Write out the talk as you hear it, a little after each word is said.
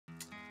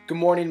Good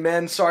morning,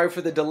 men. Sorry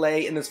for the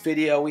delay in this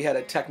video. We had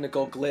a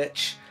technical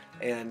glitch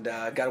and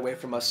got away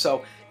from us.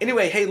 So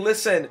anyway, hey,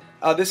 listen,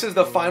 this is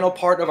the final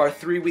part of our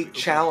 3-week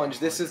challenge.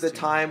 This is the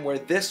time where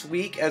this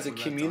week as a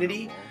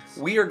community,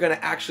 we are going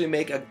to actually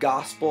make a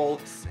gospel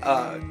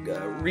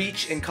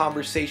reach and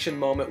conversation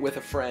moment with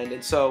a friend.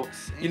 And so,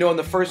 you know, in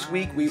the first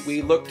week,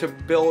 we looked to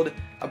build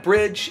a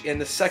bridge. In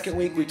the second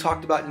week, we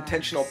talked about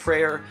intentional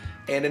prayer.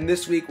 And in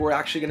this week, we're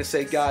actually going to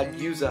say, God,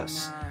 use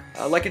us.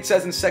 Like it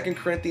says in 2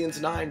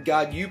 Corinthians 9,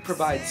 God, you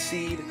provide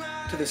seed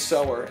to the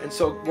sower. And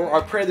so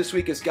our prayer this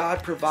week is,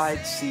 God,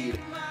 provide seed.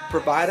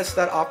 Provide us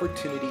that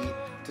opportunity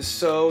to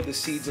sow the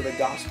seeds of the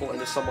gospel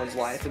into someone's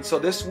life. And so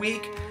this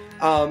week,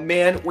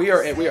 man, we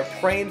are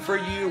praying for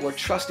you. We're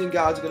trusting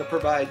God's going to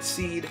provide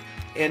seed.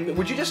 And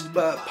would you just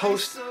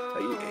post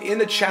in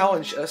the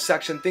challenge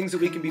section things that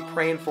we can be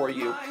praying for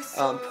you,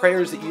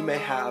 prayers that you may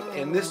have.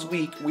 And this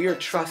week, we are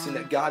trusting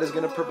that God is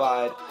going to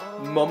provide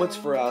moments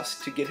for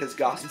us to get His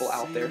gospel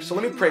out there. So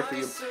let me pray for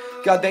you.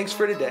 God, thanks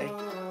for today.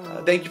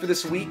 Thank you for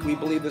this week. We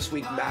believe this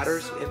week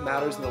matters. It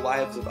matters in the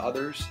lives of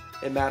others.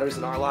 It matters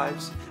in our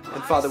lives.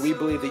 And Father, we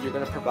believe that you're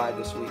going to provide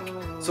this week.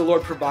 So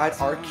Lord, provide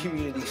our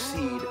community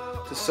seed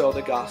to sow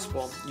the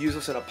gospel. Use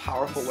us in a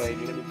powerful way. In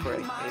your name we pray.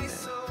 Amen.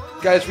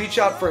 Guys, reach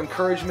out for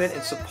encouragement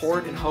and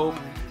support and hope.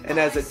 And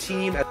as a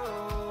team,